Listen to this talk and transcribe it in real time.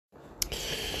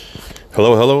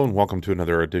Hello, hello, and welcome to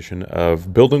another edition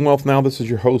of Building Wealth Now. This is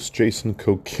your host, Jason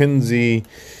Kokinzie,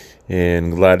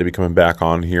 and glad to be coming back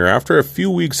on here after a few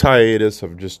weeks hiatus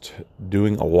of just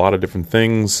doing a lot of different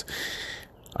things.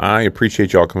 I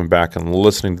appreciate y'all coming back and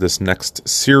listening to this next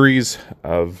series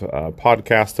of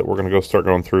podcasts that we're going to start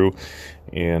going through.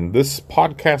 And this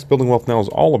podcast, Building Wealth Now, is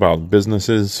all about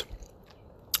businesses,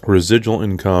 residual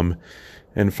income,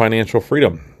 and financial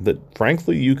freedom that,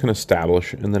 frankly, you can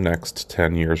establish in the next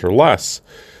 10 years or less.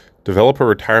 Develop a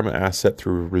retirement asset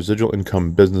through residual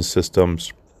income business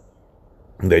systems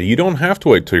that you don't have to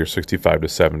wait till you're 65 to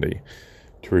 70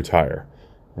 to retire.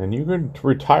 And you can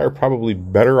retire probably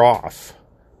better off,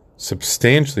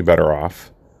 substantially better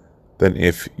off, than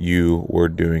if you were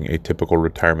doing a typical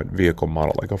retirement vehicle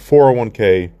model, like a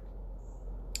 401k,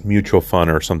 mutual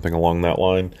fund, or something along that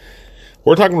line.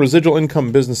 We're talking residual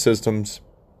income business systems,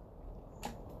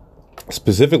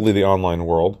 specifically the online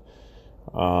world.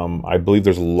 I believe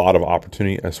there's a lot of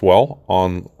opportunity as well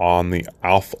on the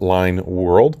offline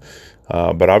world.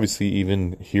 But obviously,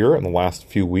 even here in the last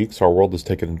few weeks, our world has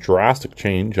taken a drastic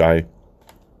change. I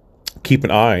keep an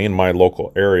eye in my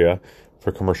local area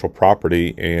for commercial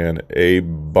property, and a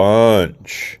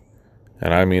bunch,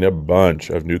 and I mean a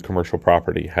bunch, of new commercial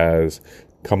property has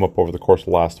come up over the course of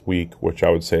the last week, which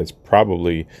I would say is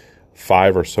probably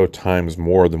 5 or so times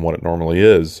more than what it normally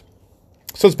is.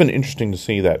 So it's been interesting to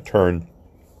see that turn.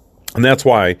 And that's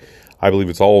why I believe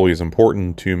it's always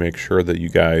important to make sure that you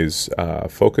guys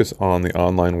focus on the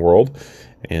online world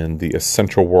and the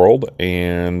essential world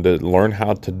and learn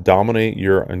how to dominate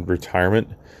your retirement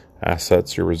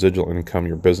assets, your residual income,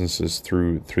 your businesses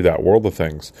through that world of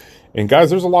things. And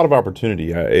guys, there's a lot of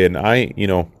opportunity.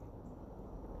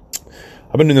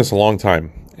 I've been doing this a long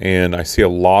time, and I see a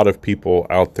lot of people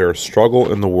out there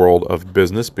struggle in the world of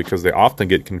business because they often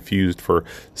get confused for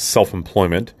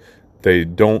self-employment. They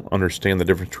don't understand the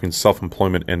difference between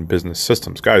self-employment and business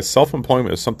systems. Guys,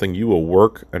 self-employment is something you will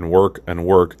work and work and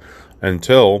work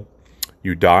until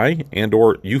you die and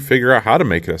or you figure out how to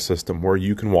make it a system where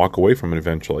you can walk away from it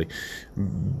eventually.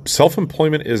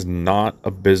 Self-employment is not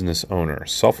a business owner.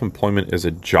 Self-employment is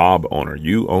a job owner.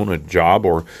 You own a job,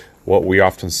 or what we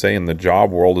often say in the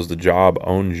job world is the job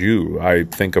owns you. I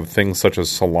think of things such as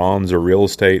salons or real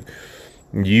estate.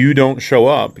 You don't show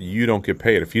up, you don't get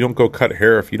paid. If you don't go cut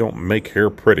hair, if you don't make hair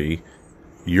pretty,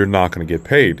 you're not going to get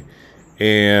paid.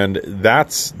 And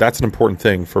that's an important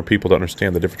thing for people to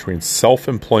understand, the difference between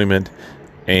self-employment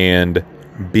and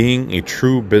being a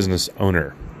true business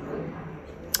owner.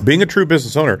 Being a true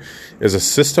business owner is a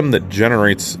system that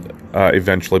generates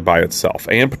eventually by itself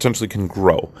and potentially can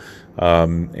grow.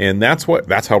 And that's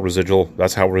how residual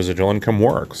income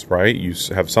works, right? You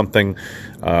have something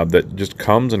that just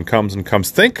comes and comes and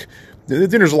comes.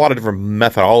 There's a lot of different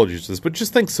methodologies to this, but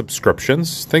just think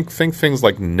subscriptions. Think things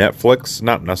like Netflix,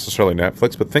 not necessarily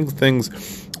Netflix, but think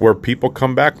things where people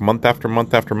come back month after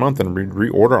month after month and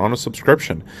reorder on a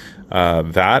subscription.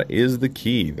 That is the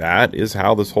key. That is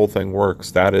how this whole thing works.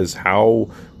 That is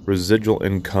how residual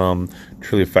income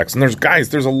truly affects. And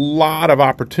there's a lot of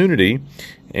opportunity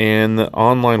in the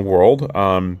online world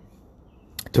to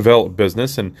develop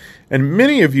business, and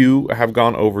many of you have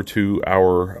gone over to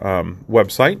our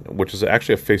website, which is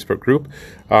actually a Facebook group.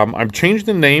 I'm changing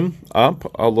the name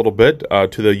up a little bit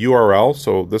to the URL,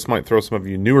 so this might throw some of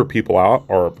you newer people out,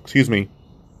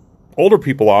 older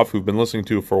people off who've been listening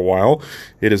to it for a while.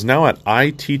 It is now at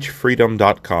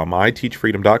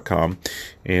iteachfreedom.com,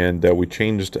 and we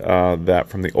changed that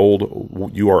from the old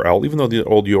URL. Even though the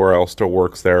old URL still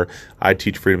works there,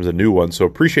 iTeachFreedom is a new one, so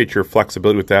appreciate your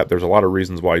flexibility with that. There's a lot of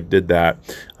reasons why I did that,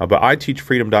 but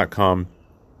iteachfreedom.com.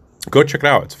 Go check it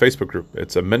out. It's a Facebook group.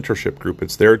 It's a mentorship group.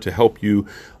 It's there to help you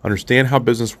understand how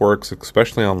business works,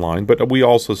 especially online, but we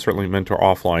also certainly mentor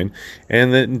offline.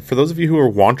 And then for those of you who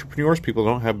are entrepreneurs, people who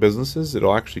don't have businesses,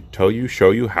 it'll actually show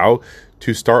you how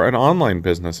to start an online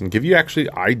business and give you actually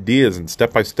ideas and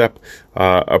step-by-step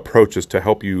approaches to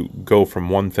help you go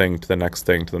from one thing to the next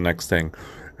thing to the next thing.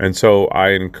 And so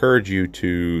I encourage you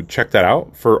to check that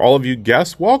out. For all of you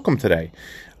guests, welcome today.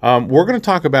 We're going to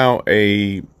talk about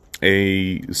a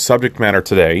subject matter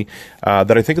today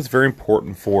that I think is very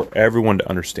important for everyone to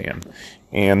understand.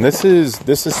 And this is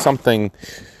something,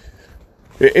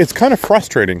 it's kind of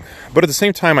frustrating, but at the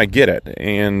same time I get it.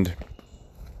 And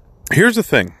here's the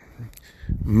thing.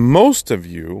 Most of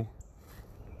you,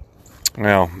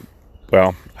 well,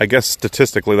 I guess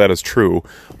statistically that is true.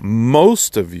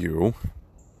 Most of you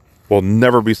will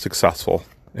never be successful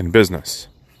in business.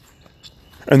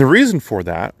 And the reason for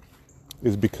that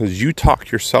is because you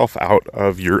talk yourself out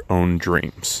of your own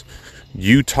dreams.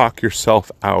 You talk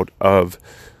yourself out of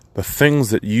the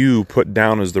things that you put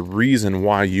down as the reason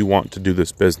why you want to do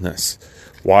this business,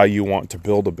 why you want to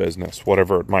build a business,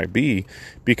 whatever it might be,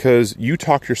 because you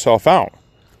talk yourself out.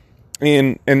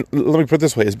 And let me put it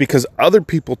this way, is because other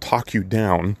people talk you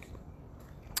down,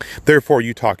 therefore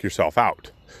you talk yourself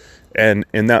out. And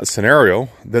in that scenario,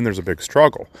 then there's a big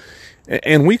struggle.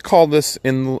 And we call this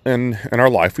in our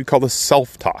life, we call this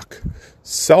self-talk.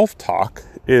 Self-talk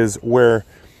is where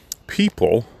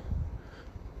people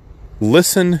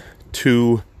listen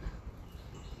to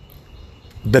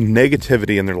the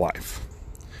negativity in their life.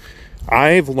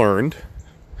 I've learned,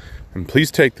 and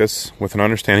please take this with an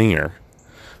understanding ear,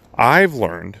 I've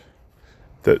learned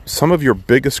that some of your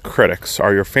biggest critics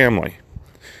are your family.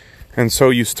 And so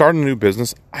you start a new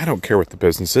business. I don't care what the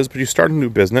business is, but you start a new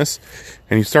business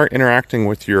and you start interacting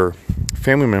with your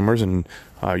family members, and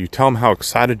you tell them how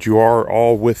excited you are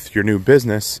all with your new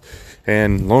business.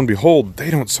 And lo and behold,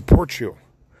 they don't support you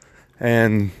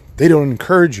and they don't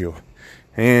encourage you.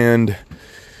 And,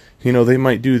 they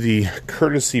might do the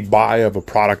courtesy buy of a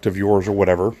product of yours or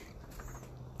whatever,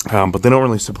 but they don't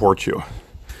really support you.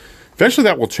 Eventually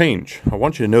that will change. I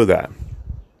want you to know that,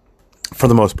 for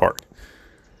the most part.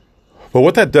 But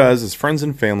what that does is friends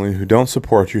and family who don't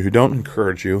support you, who don't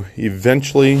encourage you,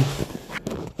 eventually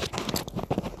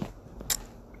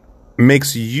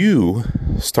makes you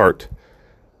start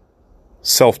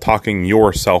self-talking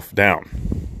yourself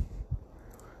down.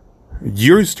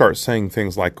 You start saying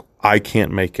things like, I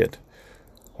can't make it,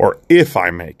 or if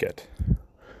I make it.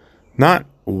 Not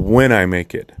when I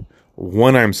make it,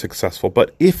 when I'm successful,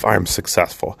 but if I'm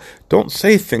successful. Don't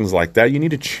say things like that. You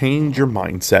need to change your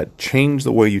mindset, change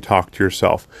the way you talk to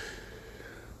yourself.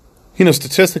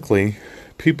 Statistically,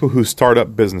 people who start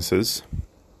up businesses,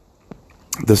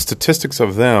 the statistics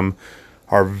of them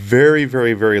are very,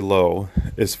 very, very low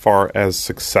as far as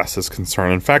success is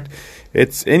concerned. In fact,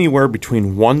 it's anywhere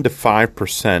between 1% to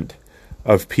 5%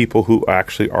 of people who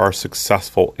actually are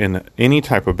successful in any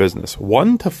type of business.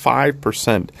 1% to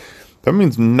 5%. That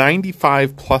means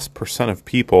 95+% of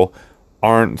people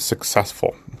aren't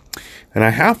successful. And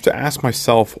I have to ask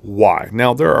myself why.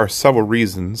 Now, there are several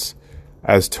reasons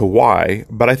as to why,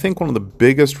 but I think one of the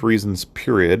biggest reasons,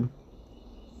 period,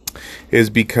 is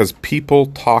because people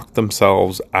talk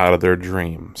themselves out of their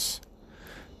dreams.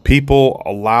 People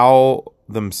allow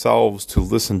themselves to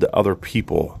listen to other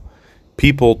people.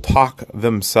 People talk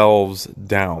themselves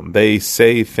down. They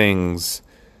say things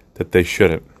that they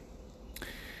shouldn't.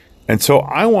 And so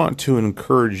I want to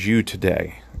encourage you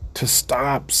today to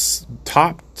stop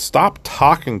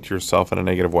talking to yourself in a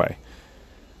negative way.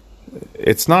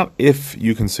 It's not if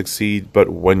you can succeed, but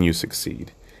when you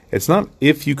succeed. It's not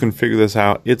if you can figure this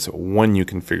out, it's when you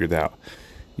can figure it out.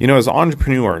 As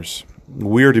entrepreneurs,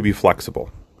 we are to be flexible.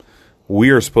 We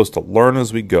are supposed to learn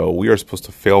as we go. We are supposed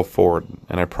to fail forward.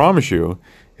 And I promise you,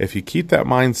 if you keep that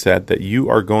mindset that you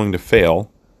are going to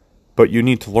fail, but you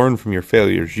need to learn from your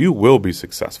failures, you will be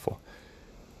successful.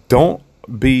 Don't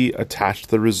be attached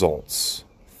to the results.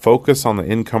 Focus on the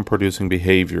income-producing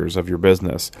behaviors of your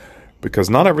business, because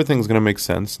not everything's going to make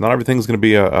sense. Not everything's going to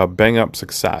be a bang-up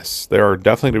success. There are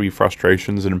definitely going to be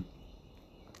frustrations, and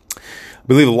I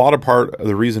believe a lot of part of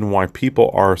the reason why people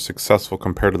are successful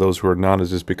compared to those who are not is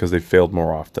just because they failed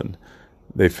more often.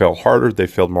 They fail harder, they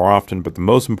failed more often, but the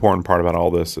most important part about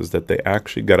all this is that they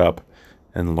actually got up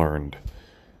and learned.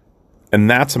 And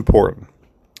that's important.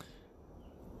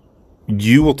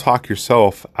 You will talk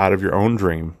yourself out of your own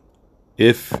dream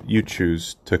if you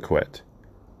choose to quit.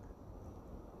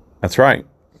 That's right.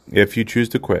 If you choose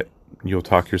to quit, you'll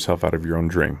talk yourself out of your own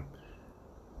dream.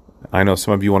 I know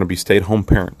some of you want to be stay-at-home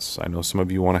parents. I know some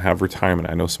of you want to have retirement.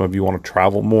 I know some of you want to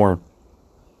travel more.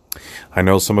 I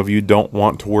know some of you don't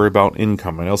want to worry about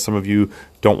income. I know some of you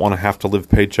don't want to have to live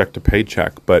paycheck to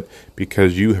paycheck. But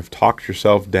because you have talked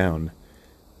yourself down,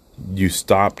 you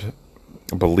stopped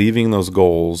believing those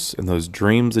goals and those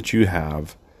dreams that you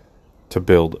have to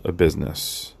build a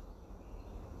business.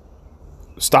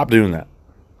 Stop doing that.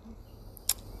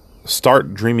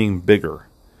 Start dreaming bigger.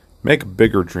 Make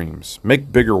bigger dreams.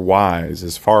 Make bigger whys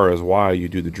as far as why you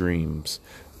do the dreams,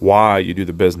 why you do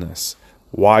the business,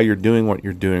 why you're doing what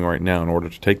you're doing right now in order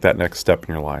to take that next step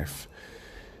in your life.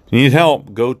 If you need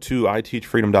help, go to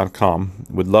iteachfreedom.com.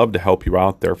 We'd love to help you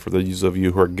out there. For those of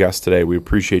you who are guests today, we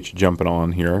appreciate you jumping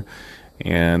on here.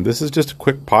 And this is just a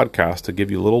quick podcast to give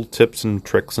you little tips and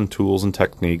tricks and tools and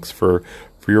techniques for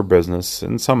your business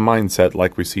and some mindset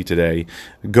like we see today.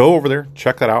 Go over there,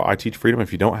 check that out. I Teach Freedom.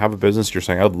 If you don't have a business, you're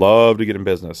saying, I'd love to get in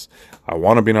business. I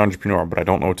want to be an entrepreneur, but I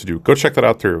don't know what to do. Go check that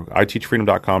out through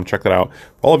iteachfreedom.com. Check that out.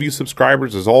 All of you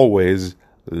subscribers, as always,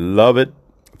 love it.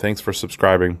 Thanks for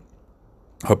subscribing.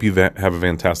 Hope you have a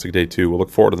fantastic day too. We'll look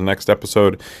forward to the next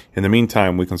episode. In the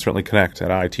meantime, we can certainly connect at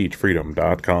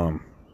iteachfreedom.com.